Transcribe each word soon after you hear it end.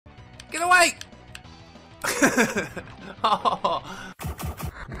Get away! Oh.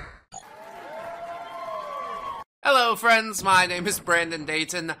 Hello friends, my name is Brandon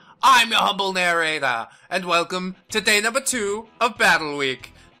Dayton. I'm your humble narrator, and welcome to day number 2 of Battle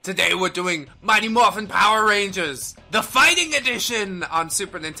Week. Today we're doing Mighty Morphin Power Rangers, the Fighting Edition on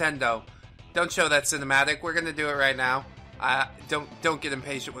Super Nintendo. Don't show that cinematic, we're gonna do it right now. Don't get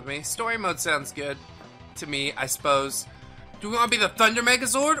impatient with me. Story mode sounds good to me, I suppose. Do we want to be the Thunder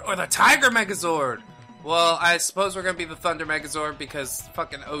Megazord or the Tiger Megazord? Well, I suppose we're gonna be the Thunder Megazord because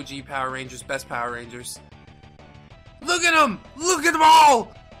fucking OG Power Rangers, best Power Rangers. Look at them! Look at them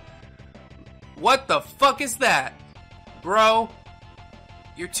all! What the fuck is that? Bro,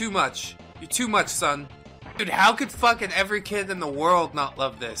 you're too much. You're too much, son. Dude, how could fucking every kid in the world not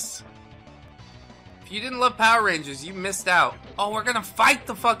love this? If you didn't love Power Rangers, you missed out. Oh, we're gonna fight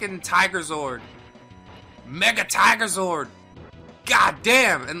the fucking Tiger Zord. Mega Tiger Zord. God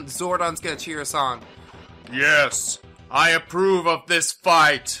damn! And Zordon's gonna cheer us on. Yes, I approve of this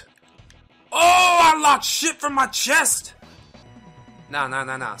fight. Oh, I locked shit from my chest!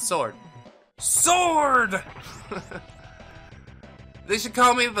 Nah. Sword. Sword! They should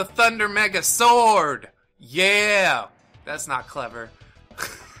call me the Thunder Mega Sword. Yeah! That's not clever.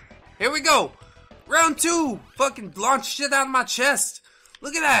 Here we go! Round 2! Fucking launch shit out of my chest!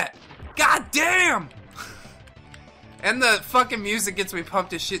 Look at that! God damn! And the fucking music gets me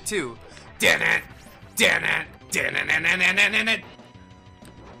pumped as shit too. Yeah!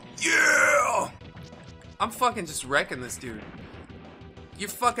 I'm fucking just wrecking this dude. Your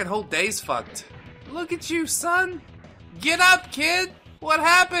fucking whole day's fucked. Look at you, son! Get up, kid! What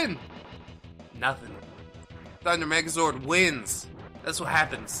happened? Nothing. Thunder Megazord wins. That's what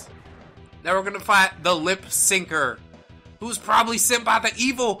happens. Now we're gonna fight the Lip Sinker, who's probably sent by the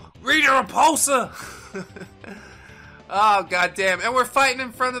evil Rita Repulsa! Oh, goddamn. And we're fighting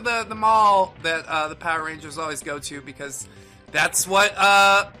in front of the mall that the Power Rangers always go to because that's what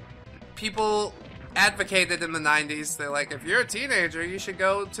people advocated in the 90s. They're like, if you're a teenager, you should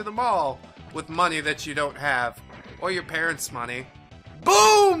go to the mall with money that you don't have. Or your parents' money.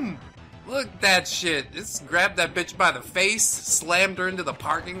 Boom! Look at that shit. Just grabbed that bitch by the face, slammed her into the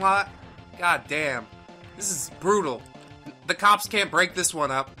parking lot. God damn. This is brutal. The cops can't break this one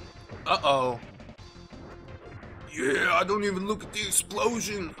up. Uh-oh. Yeah, I don't even look at the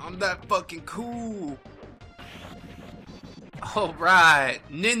explosion. I'm that fucking cool. Alright,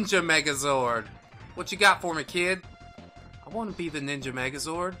 Ninja Megazord. What you got for me, kid? I want to be the Ninja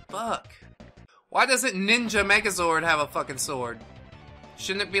Megazord. Fuck. Why doesn't Ninja Megazord have a fucking sword?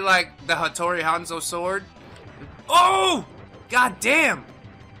 Shouldn't it be like the Hattori Hanzo sword? Oh! God damn!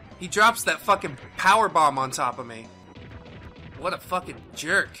 He drops that fucking power bomb on top of me. What a fucking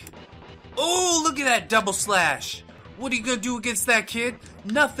jerk. Oh, look at that double slash. What are you gonna do against that kid?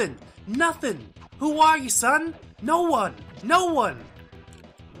 Nothing. Nothing. Who are you, son? No one. No one.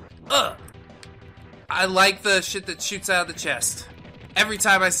 Ugh. I like the shit that shoots out of the chest. Every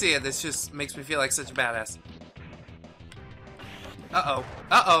time I see it, this just makes me feel like such a badass. Uh-oh.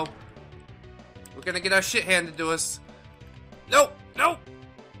 Uh-oh. We're gonna get our shit handed to us. Nope. Nope.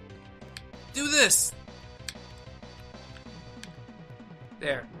 Do this.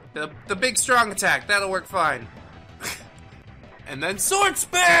 There. The big strong attack. That'll work fine. And then sword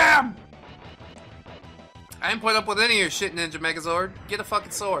spam! I ain't put up with any of your shit, Ninja Megazord. Get a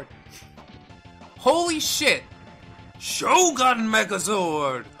fucking sword. Holy shit! Shogun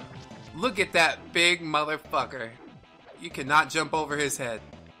Megazord! Look at that big motherfucker. You cannot jump over his head.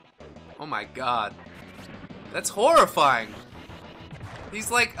 Oh my god. That's horrifying.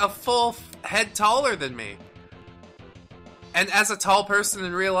 He's like a full head taller than me. And as a tall person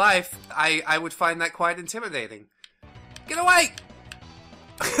in real life, I would find that quite intimidating. Get away!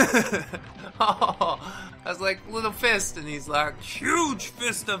 Oh, I was like, little fist, and he's like, huge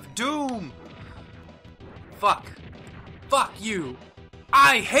fist of doom! Fuck. Fuck you.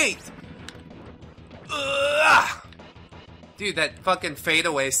 I hate! Ugh. Dude, that fucking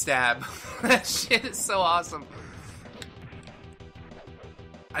fadeaway stab. That shit is so awesome.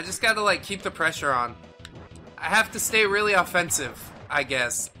 I just gotta, like, keep the pressure on. I have to stay really offensive, I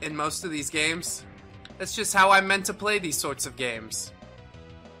guess, in most of these games. That's just how I'm meant to play these sorts of games.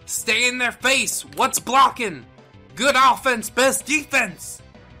 Stay in their face! What's blocking? Good offense, best defense!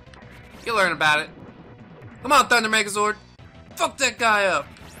 You'll learn about it. Come on, Thunder Megazord. Fuck that guy up.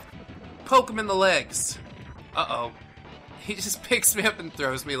 Poke him in the legs. Uh-oh. He just picks me up and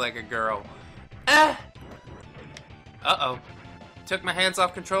throws me like a girl. Uh-oh. Took my hands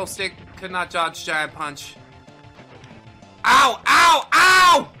off control stick. Could not dodge giant punch. Ow! Ow!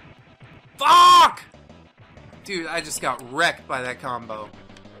 Ow! Fuck! Dude, I just got wrecked by that combo.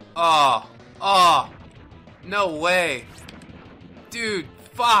 Oh. Oh. No way. Dude,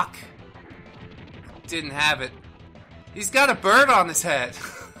 fuck. Didn't have it. He's got a bird on his head.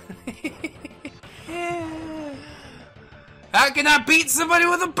 How can I beat somebody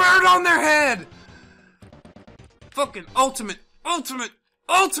with a bird on their head? Fucking ultimate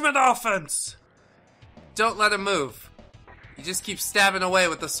offense. Don't let him move. You just keep stabbing away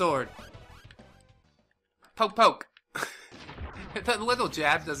with the sword. Poke, poke. That little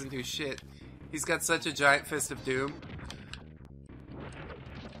jab doesn't do shit. He's got such a giant fist of doom.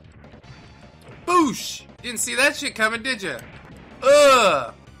 Boosh! You didn't see that shit coming, did you?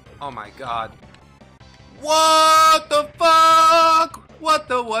 Ugh! Oh my god. What the fuck? What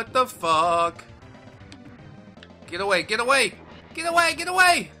the fuck? Get away, get away! Get away, get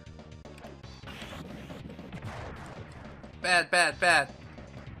away! Bad, bad, bad.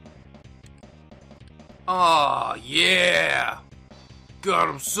 Oh yeah! Got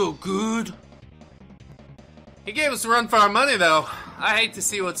him so good. He gave us a run for our money though. I hate to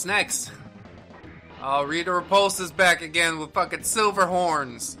see what's next. Oh, Rita Repulsa's back again with fucking silver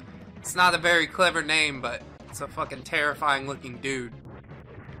horns. It's not a very clever name, but it's a fucking terrifying looking dude.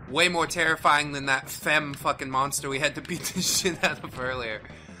 Way more terrifying than that femme fucking monster we had to beat the shit out of earlier.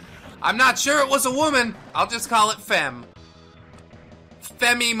 I'm not sure it was a woman. I'll just call it femme.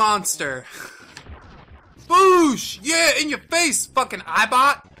 Femmy monster. Boosh! Yeah, in your face, fucking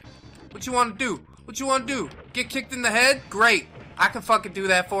Ibot! What you wanna do? What you wanna do? Get kicked in the head? Great. I can fucking do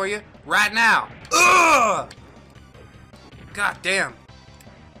that for you. Right now. Ugh! God damn.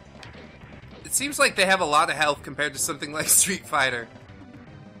 It seems like they have a lot of health compared to something like Street Fighter.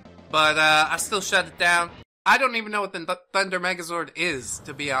 But, I still shut it down. I don't even know what the Thunder Megazord is,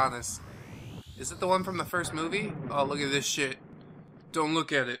 to be honest. Is it the one from the first movie? Oh, look at this shit. Don't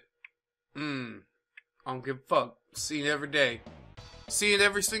look at it. I don't give a fuck. See it every day. See it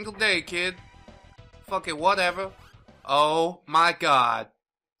every single day, kid. Fuck it, whatever. Oh my god.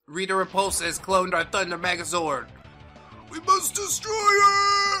 Rita Repulsa has cloned our Thunder Megazord. We must destroy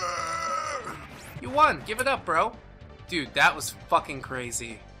her! You won. Give it up, bro. Dude, that was fucking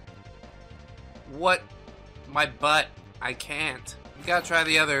crazy. What? My butt. I can't. You gotta try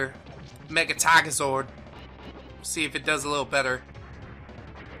the other Mega Tigazord. See if it does a little better.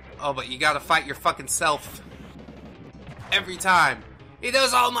 Oh, but you gotta fight your fucking self. Every time. He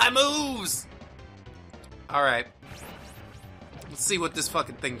does all my moves! Alright. Let's see what this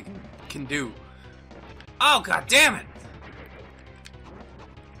fucking thing can do. Oh, god damn it!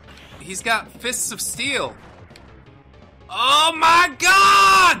 He's got fists of steel. Oh my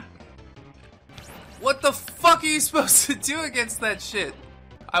god! What the fuck are you supposed to do against that shit?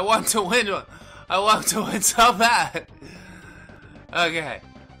 I want to win. I want to win so bad. Okay.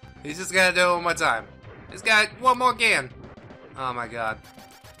 He's just gotta do it one more time. He's got one more again. Oh my god.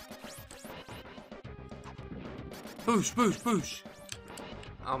 Boosh, boosh, boosh.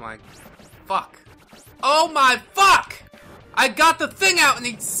 Oh my fuck. Oh my fuck! I got the thing out and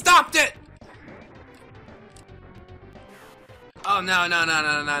he stopped it! Oh no, no, no,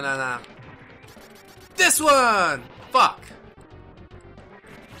 no, no, no, no. This one! Fuck.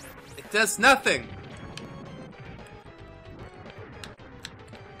 It does nothing.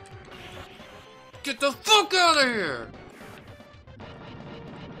 Get the fuck out of here!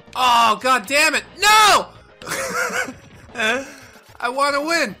 Oh, god damn it! No! I want to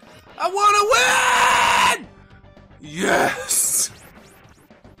win! I want to win! Yes!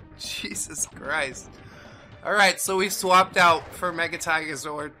 Jesus Christ. Alright, so we swapped out for Mega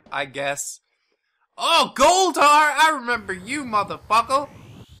Tigazord, I guess. Oh, Goldar! I remember you, motherfucker!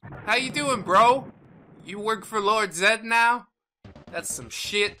 How you doing, bro? You work for Lord Zed now? That's some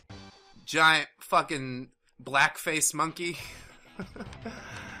shit. Giant fucking blackface monkey.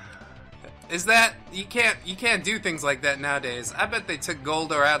 Is that you can't do things like that nowadays. I bet they took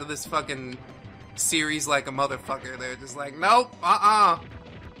Goldar out of this fucking series like a motherfucker. They're just like, nope,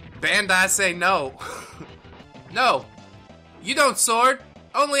 Bandai say no. No. You don't sword.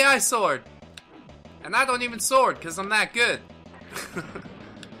 Only I sword. And I don't even sword because I'm that good.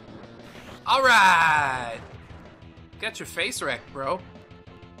 Alright. Got your face wrecked, bro.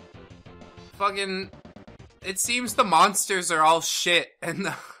 Fucking, it seems the monsters are all shit and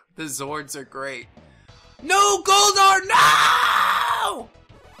the Zords are great. No, Goldar, no!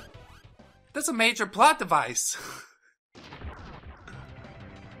 That's a major plot device.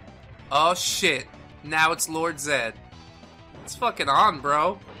 Oh shit, now it's Lord Zed. It's fucking on,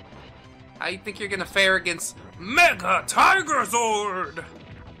 bro. How you think you're gonna fare against Mega Tigazord?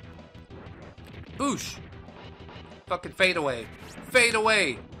 Boosh. Fucking fade away. Fade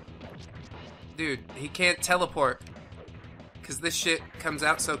away. Dude, he can't teleport. Because this shit comes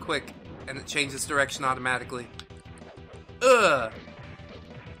out so quick, and it changes direction automatically. Ugh!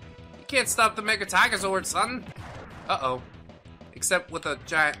 You can't stop the Mega Tigazord, son! Uh-oh. Except with a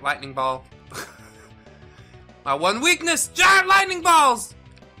giant lightning ball. My one weakness! Giant lightning balls!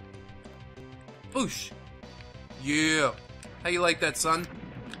 Boosh. Yeah. How you like that, son?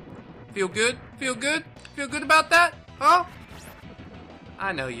 Feel good? Feel good? Feel good about that? Huh?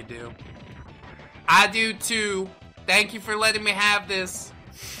 I know you do. I do too. Thank you for letting me have this.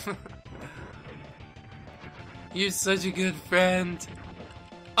 You're such a good friend.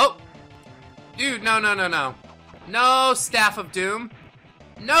 Oh! Dude, no, no, no, no. No Staff of Doom.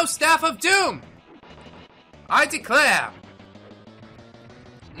 No Staff of Doom! I declare.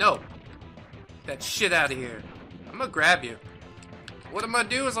 No. That shit out of here. I'm gonna grab you. What I'm gonna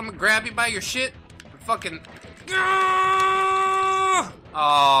do is I'm gonna grab you by your shit and fucking...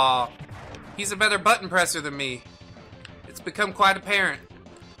 Aww. He's a better button presser than me. It's become quite apparent.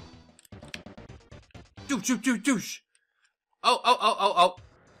 Douche, douche, douche, douche. Oh.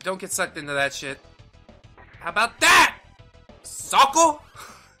 Don't get sucked into that shit. How about that? Suckle?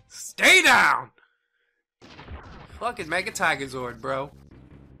 Stay down! Fucking Mega Tigazord, bro.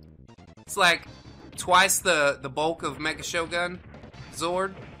 It's like twice the bulk of Mega Shogun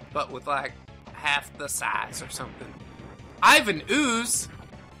Zord, but with like half the size or something. Ivan Ooze?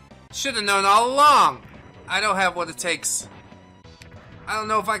 Should have known all along. I don't have what it takes. I don't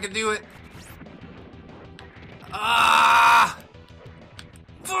know if I can do it. Ah!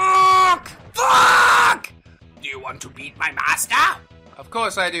 Fuck! Fuck! Do you want to beat my master? Of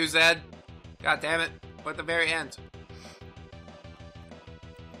course I do, Zed. God damn it. But at the very end.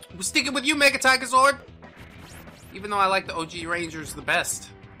 We're sticking with you, Mega Tigazord. Even though I like the OG Rangers the best.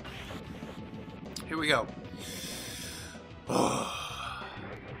 Here we go.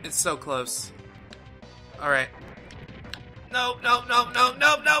 It's so close. Alright. No. No.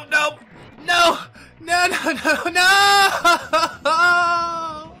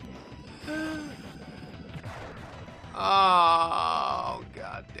 Oh,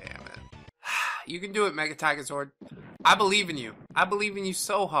 god damn it. You can do it, Mega Tigazord. I believe in you. I believe in you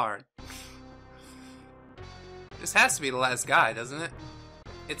so hard. This has to be the last guy, doesn't it?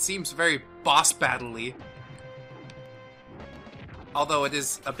 It seems very boss battle-y. Although it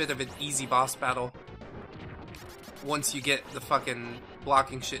is a bit of an easy boss battle. Once you get the fucking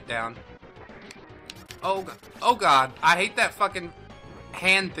blocking shit down. Oh god. I hate that fucking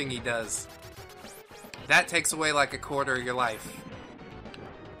hand thing he does. That takes away like a quarter of your life.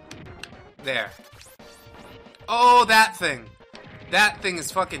 There. Oh, that thing. That thing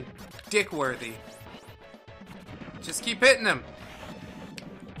is fucking dick-worthy. Just keep hitting him.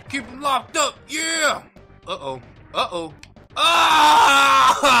 Keep him locked up. Yeah. Uh-oh.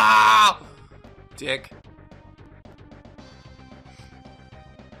 Ah! Dick.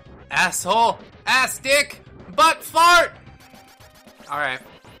 Asshole. Ass dick. Butt fart. Alright.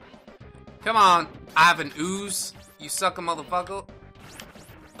 Come on, Ivan Ooze. You sucker motherfucker.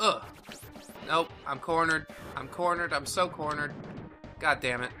 Ugh. Nope. I'm cornered. I'm so cornered. God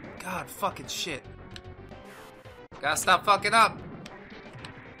damn it. God fucking shit. Gotta stop fucking up.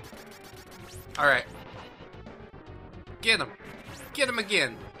 Alright. Get him. Get him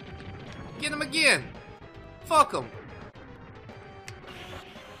again. Get him again. Fuck him.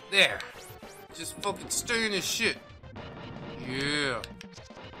 There. Just fucking stay in his shit. Yeah.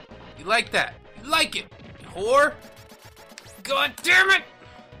 You like that? You like it, you whore? God damn it!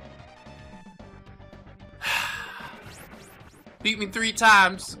 Beat me 3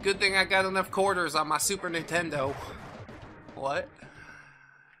 times. Good thing I got enough quarters on my Super Nintendo. What?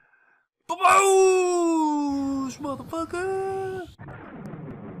 Baboosh, motherfucker!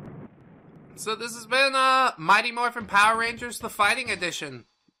 So this has been Mighty Morphin Power Rangers, the Fighting Edition.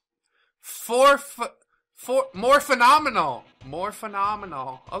 More phenomenal. More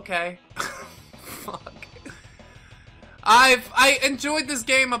phenomenal. Okay. Fuck. I enjoyed this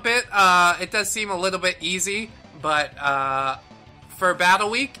game a bit. It does seem a little bit easy, but for Battle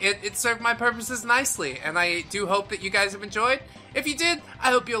Week, it served my purposes nicely, and I do hope that you guys have enjoyed. If you did,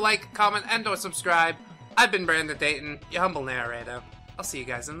 I hope you'll like, comment, and or subscribe. I've been Brandon Dayton, your humble narrator. I'll see you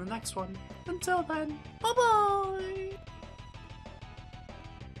guys in the next one. Until then, bye-bye!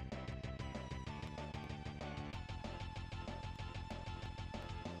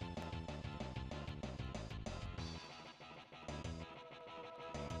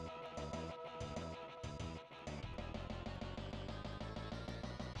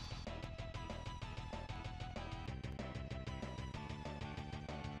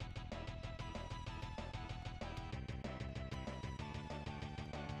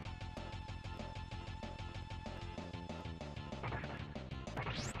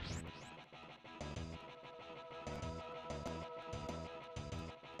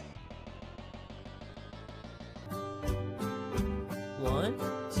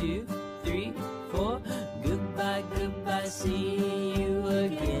 2, 3, 4. Goodbye, goodbye, see you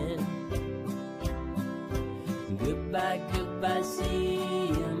again. Goodbye, goodbye, see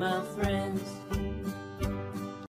you, my friends.